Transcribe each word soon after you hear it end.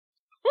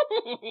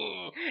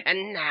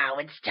And now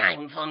it's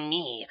time for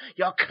me,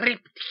 your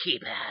crypt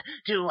keeper,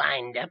 to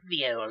wind up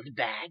the old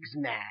bag's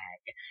mag.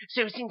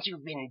 So since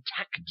you've been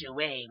tucked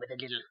away with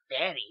a little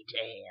fairy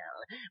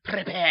tale,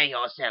 prepare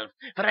yourself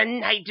for a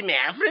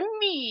nightmare from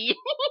me.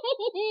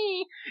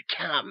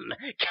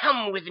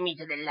 Come with me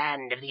to the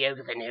land of the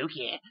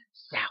Okefenokee,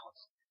 south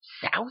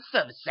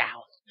of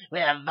south,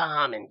 where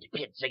varmint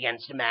pits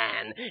against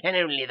man, and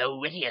only the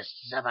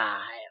wittiest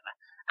survive.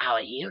 Our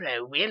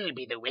hero will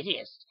be the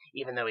wittiest,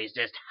 even though he's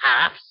just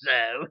half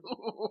so.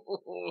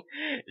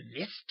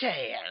 This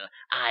tale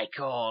I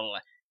call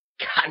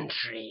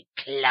Country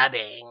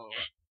Clubbing.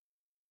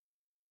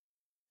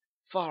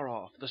 Far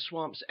off, the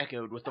swamps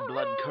echoed with the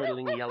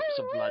blood-curdling yelps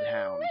of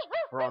bloodhounds,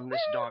 for on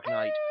this dark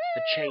night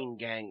the chain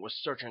gang was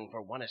searching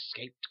for one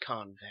escaped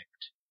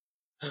convict.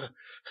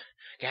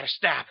 Gotta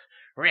stop,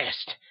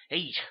 rest,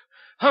 eat.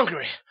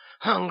 Hungry.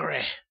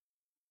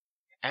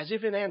 As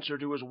if in answer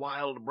to his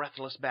wild,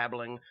 breathless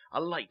babbling,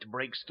 a light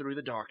breaks through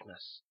the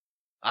darkness.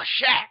 A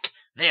shack!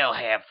 They'll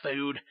have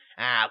food.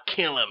 I'll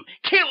kill 'em.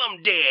 Kill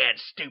 'em dead.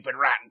 Stupid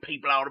rotten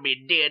people ought to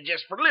be dead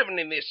just for living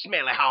in this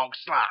smelly hog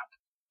slop.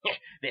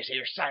 This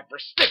here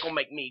cypress stick'll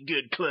make me a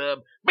good club.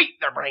 Beat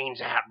their brains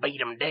out.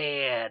 Beat 'em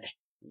dead.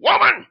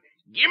 Woman!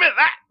 Give me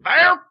that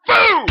there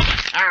food!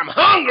 I'm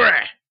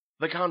hungry!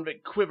 The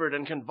convict quivered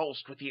and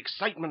convulsed with the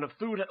excitement of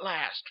food at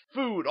last.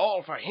 Food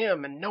all for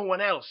him and no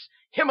one else.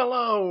 Him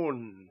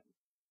alone.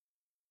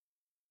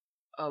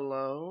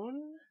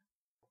 Alone?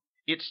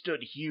 It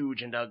stood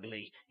huge and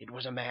ugly. It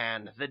was a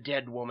man, the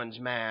dead woman's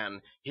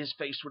man. His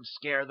face would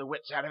scare the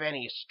wits out of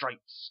any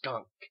striped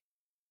skunk.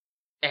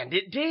 And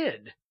it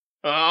did.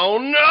 Oh,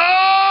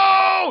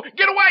 no!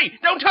 Get away!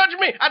 Don't touch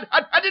me!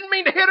 I didn't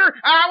mean to hit her.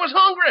 I was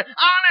hungry.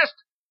 Honest.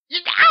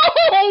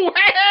 Oh,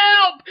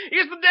 help!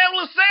 It's the devil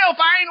himself.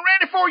 I ain't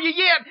ready for you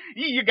yet.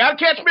 You gotta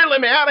catch me.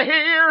 Let me out of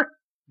here.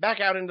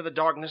 Back out into the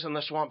darkness and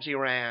the swamps he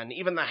ran.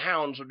 Even the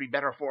hounds would be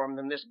better for him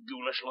than this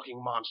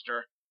ghoulish-looking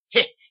monster.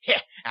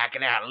 I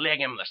could outleg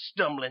him, the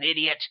stumbling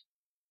idiot.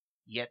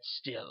 Yet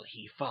still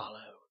he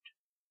followed.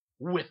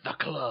 With the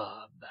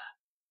club.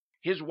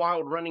 His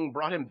wild running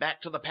brought him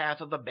back to the path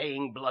of the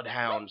baying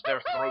bloodhounds,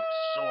 their throats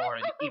sore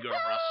and eager for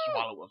a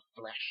swallow of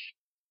flesh.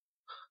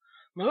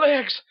 My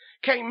legs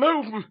can't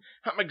move 'em.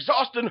 I'm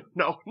exhausted.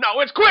 No,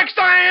 it's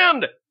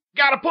quicksand!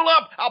 Gotta pull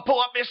up. I'll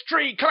pull up this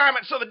tree, climb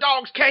it so the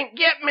dogs can't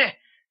get me.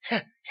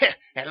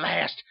 At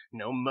last,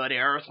 no muddy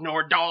earth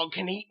nor dog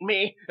can eat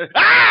me.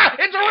 Ah!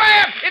 It's a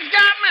rat! It's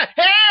got me!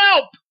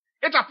 Help!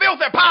 It's a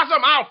filthy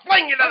possum! I'll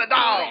fling you to the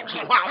dogs!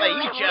 While they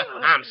eat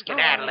you, I'm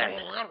skedaddling.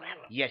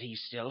 Yet he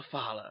still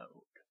followed.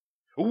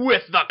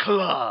 With the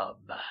club.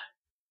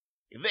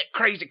 If that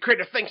crazy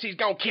critter thinks he's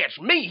gonna catch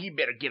me, he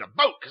better get a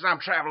boat, 'cause I'm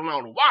traveling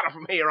on water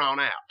from here on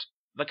out.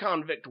 The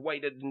convict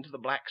waded into the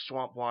black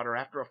swamp water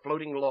after a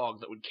floating log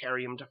that would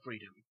carry him to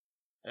freedom.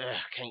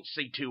 Can't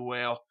see too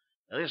well.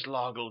 This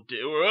log'll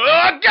do.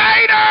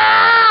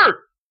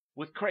 Gator!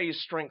 With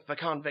crazed strength, the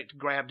convict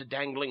grabbed a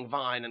dangling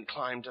vine and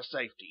climbed to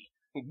safety.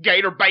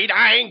 Gator bait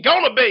I ain't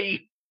gonna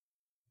be!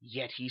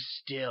 Yet he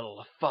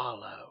still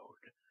followed.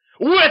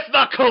 With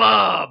the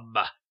club!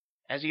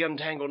 As he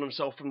untangled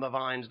himself from the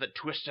vines that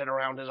twisted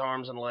around his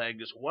arms and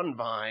legs, one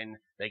vine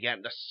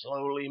began to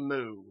slowly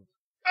move.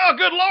 Oh,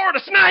 good Lord, a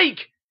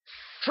snake!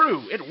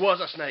 True, it was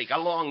a snake, a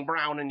long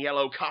brown and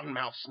yellow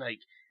cottonmouth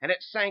snake, and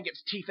it sank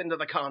its teeth into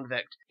the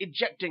convict,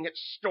 ejecting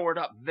its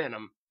stored-up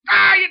venom.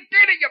 Ah, you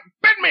did it! You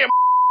bit me!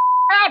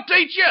 I'll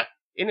teach you!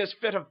 In his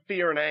fit of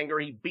fear and anger,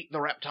 he beat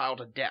the reptile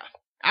to death.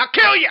 I'll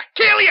kill you!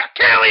 Kill you!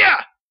 Kill you!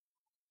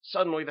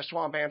 Suddenly, the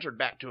swamp answered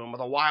back to him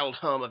with a wild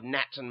hum of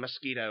gnats and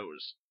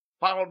mosquitoes,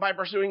 followed by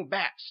pursuing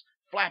bats,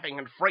 flapping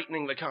and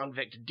frightening the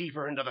convict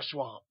deeper into the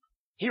swamp.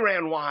 He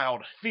ran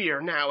wild.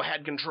 Fear now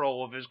had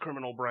control of his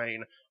criminal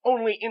brain.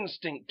 Only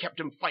instinct kept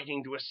him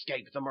fighting to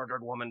escape the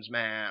murdered woman's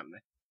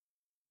man.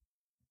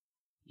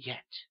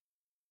 Yet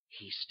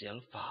he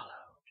still followed.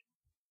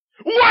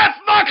 With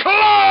the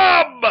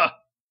club!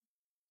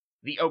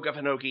 The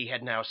Okefenokee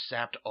had now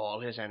sapped all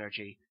his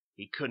energy.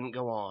 He couldn't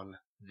go on.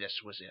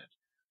 This was it.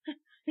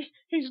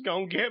 He's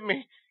gonna get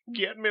me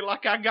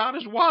like I got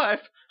his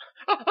wife.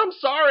 I'm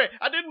sorry.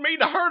 I didn't mean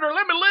to hurt her.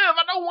 Let me live.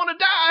 I don't want to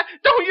die.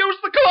 Don't use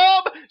the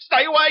club.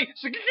 Stay away.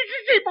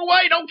 Keep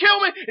away. Don't kill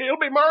me. It'll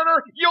be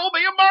murder. You'll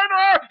be a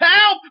murderer.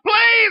 Help,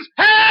 please.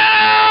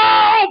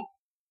 Help!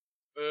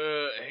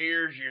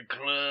 Here's your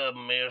club,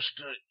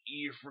 mister.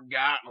 You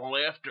forgot and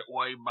left it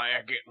way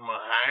back at my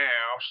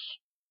house.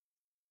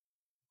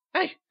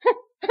 Hey,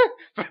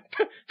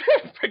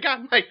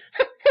 forgot my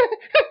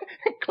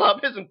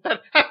club, isn't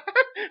that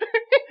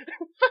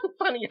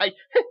funny? I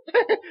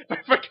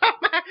forgot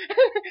my...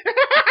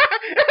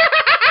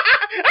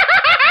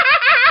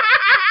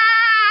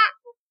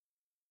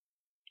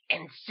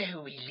 And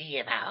so we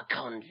leave our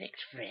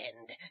convict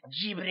friend,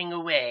 gibbering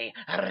away,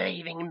 a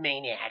raving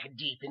maniac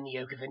deep in the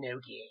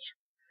Okefenokee.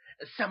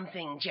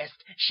 Something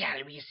just,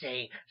 shall we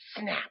say,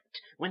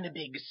 snapped when the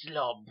big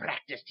slob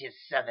practiced his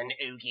southern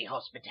Okie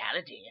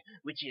hospitality,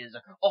 which is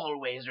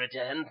always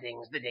return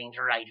things that ain't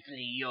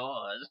rightfully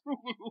yours.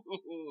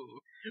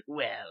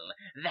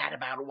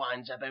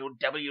 winds up old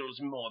W's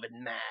morbid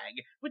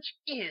mag, which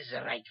is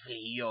rightfully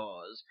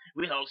yours.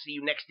 We'll see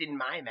you next in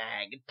my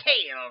mag,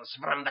 Tales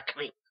from the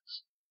Crypt.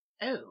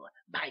 Oh,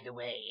 by the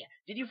way,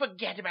 did you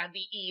forget about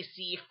the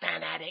EC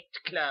Fan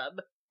Addict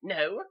Club?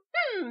 No?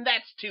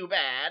 That's too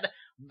bad.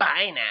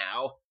 Bye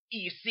now.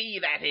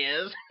 EC, that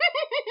is.